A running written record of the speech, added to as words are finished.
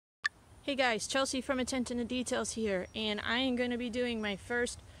Hey guys, Chelsea from Attention to Details here, and I am going to be doing my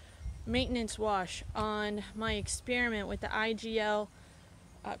first maintenance wash on my experiment with the IGL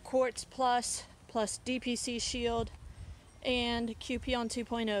Quartz plus DPC Shield and QP-ON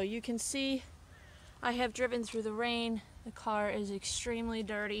 2.0. You can see I have driven through the rain. The car is extremely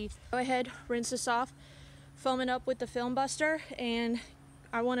dirty. Go ahead, rinse this off, foam it up with the film buster, and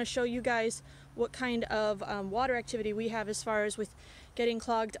I want to show you guys what kind of water activity we have as far as with getting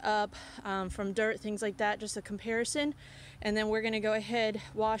clogged up from dirt, things like that, just a comparison. And then we're going to go ahead,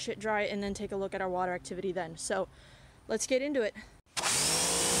 wash it, dry it, and then take a look at our water activity then. So let's get into it.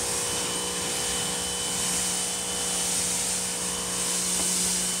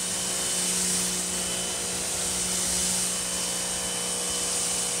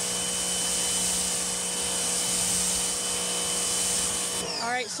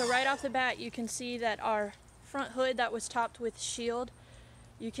 Alright, so right off the bat you can see that our front hood that was topped with Shield,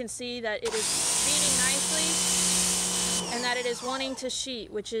 you can see that it is beating nicely and that it is wanting to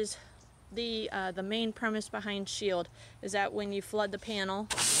sheet, which is the main premise behind Shield, is that when you flood the panel,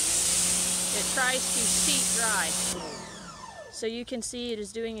 it tries to sheet dry. So you can see it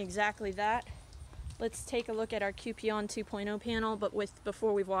is doing exactly that. Let's take a look at our QP-ON 2.0 panel, but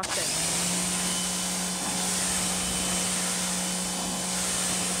before we've washed it.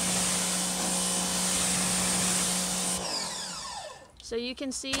 So you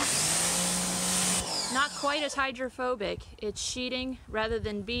can see, not quite as hydrophobic. It's sheeting rather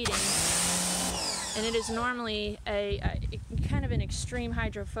than beating, and it is normally a kind of an extreme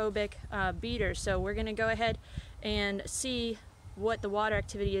hydrophobic beater. So we're going to go ahead and see what the water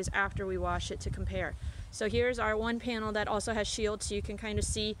activity is after we wash it to compare. So here's our one panel that also has Shield, so you can kind of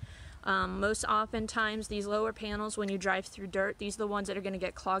see most oftentimes these lower panels, when you drive through dirt, these are the ones that are going to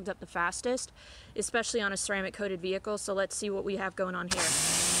get clogged up the fastest, especially on a ceramic coated vehicle. So let's see what we have going on here.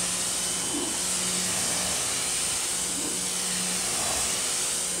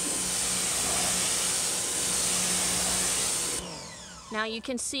 Now you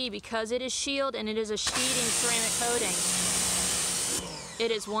can see, because it is Shield and it is a sheeting ceramic coating,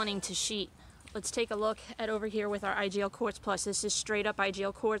 it is wanting to sheet. Let's take a look at over here with our IGL Quartz Plus. This is straight up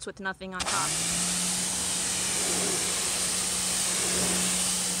IGL Quartz with nothing on top.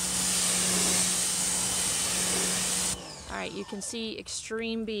 Alright, you can see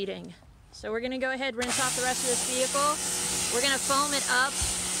extreme beating. So we're going to go ahead, rinse off the rest of this vehicle. We're going to foam it up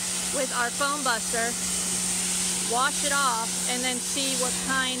with our foam buster, wash it off, and then see what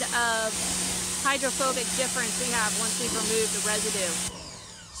kind of hydrophobic difference we have once we've removed the residue.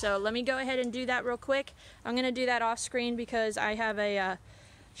 So let me go ahead and do that real quick. I'm going to do that off screen because I have a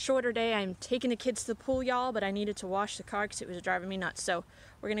shorter day. I'm taking the kids to the pool, y'all, but I needed to wash the car because it was driving me nuts. So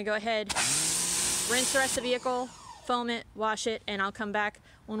we're going to go ahead, rinse the rest of the vehicle, foam it, wash it, and I'll come back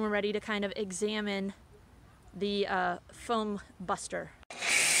when we're ready to kind of examine the foam buster.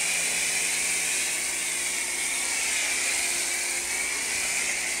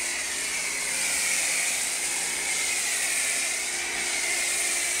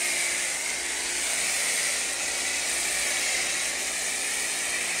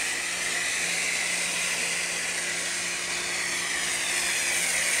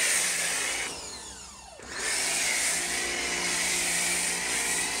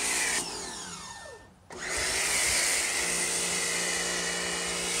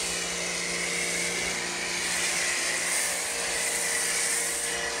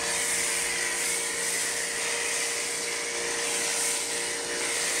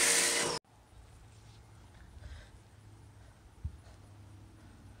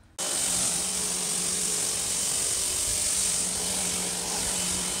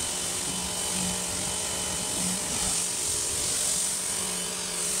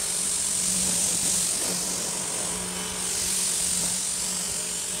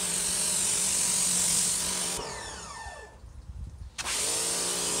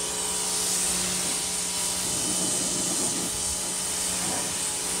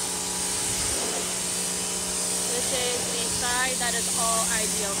 This is the side that is all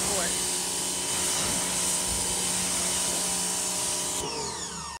IGL Quartz.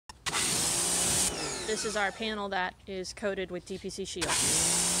 This is our panel that is coated with DPC Shield.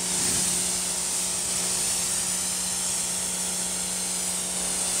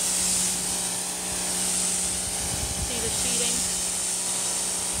 See the sheeting?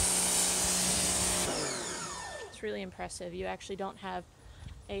 It's really impressive. You actually don't have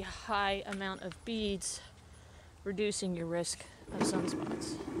a high amount of beads, reducing your risk of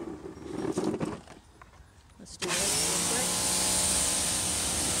sunspots. Let's do this real quick.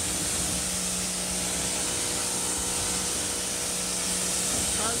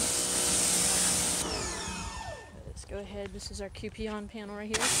 Hugs. go ahead. This is our QP-ON panel right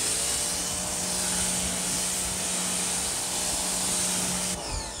here.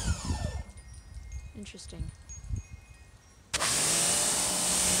 Interesting.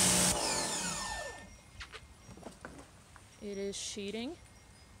 It is sheeting.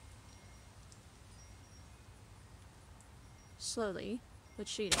 Slowly, but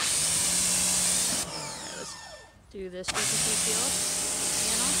sheeting. Alright, let's do this DPC Shield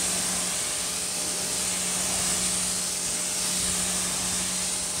panel.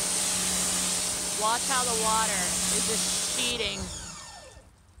 Watch how the water is just sheeting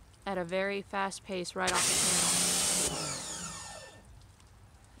at a very fast pace right off the panel.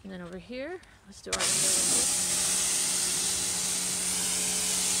 And then over here, let's do our window real quick.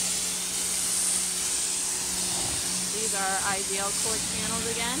 These are IGL Quartz panels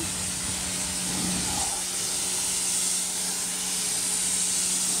again.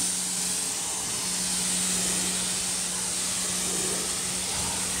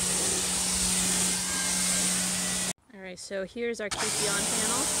 Alright, so here's our QP-ON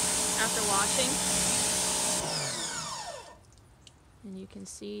panel after washing. And you can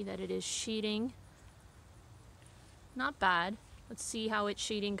see that it is sheeting. Not bad. Let's see how it's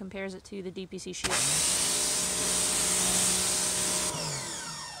sheeting compares it to the DPC Shield.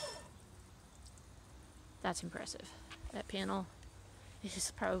 That's impressive. That panel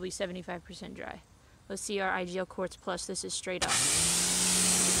is probably 75% dry. Let's see our IGL Quartz Plus. This is straight up.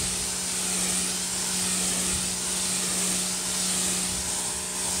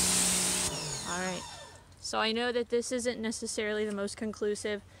 Alright, so I know that this isn't necessarily the most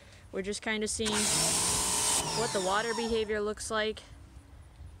conclusive. We're just kind of seeing what the water behavior looks like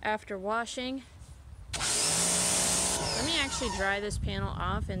after washing. Let me actually dry this panel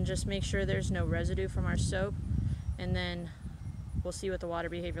off and just make sure there's no residue from our soap, and then we'll see what the water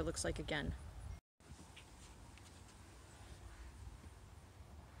behavior looks like again.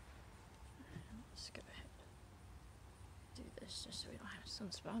 Let's go ahead and do this just so we don't have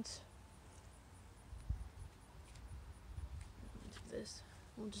sunspots. Do this.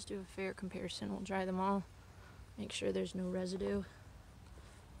 We'll just do a fair comparison. We'll dry them all, make sure there's no residue,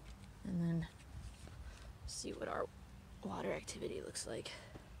 and then see what our water activity looks like.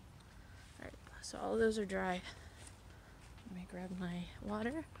 Alright, so all of those are dry. Let me grab my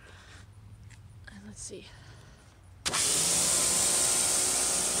water and let's see.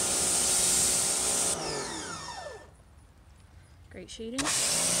 Great sheeting.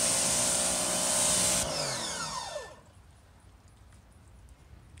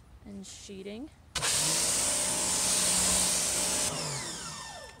 And sheeting.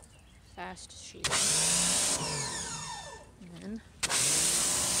 Fast sheeting. And then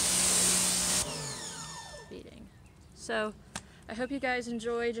beating. So I hope you guys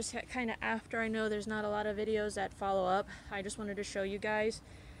enjoy just kind of after. I know there's not a lot of videos that follow up. I just wanted to show you guys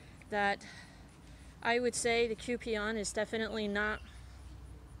that I would say the QP-ON is definitely not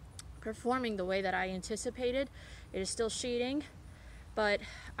performing the way that I anticipated. It is still sheeting, but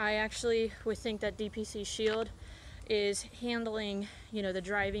I actually would think that DPC Shield is handling, you know, the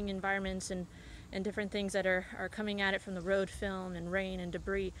driving environments and different things that are coming at it from the road film and rain and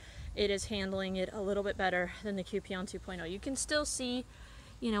debris. It is handling it a little bit better than the QP-ON 2.0. You can still see,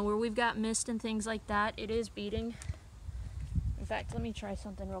 you know, where we've got mist and things like that, it is beating. In fact, let me try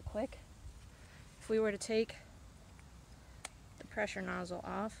something real quick. If we were to take the pressure nozzle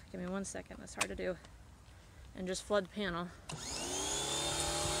off, give me 1 second, that's hard to do, and just flood the panel.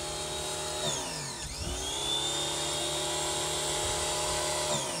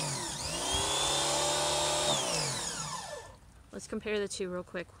 Let's compare the two real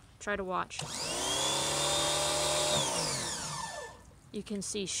quick. Try to watch. You can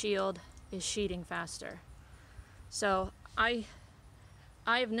see Shield is sheeting faster. So I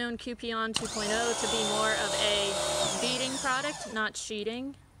have known QP-ON 2.0 to be more of a beating product, not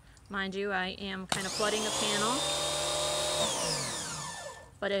sheeting. Mind you, I am kind of flooding a panel.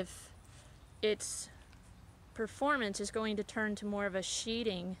 But if its performance is going to turn to more of a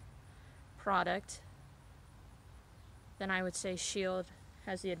sheeting product, then I would say Shield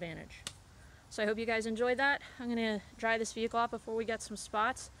has the advantage. So I hope you guys enjoyed that. I'm going to dry this vehicle off before we get some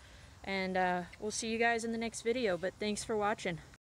spots, and we'll see you guys in the next video, but thanks for watching.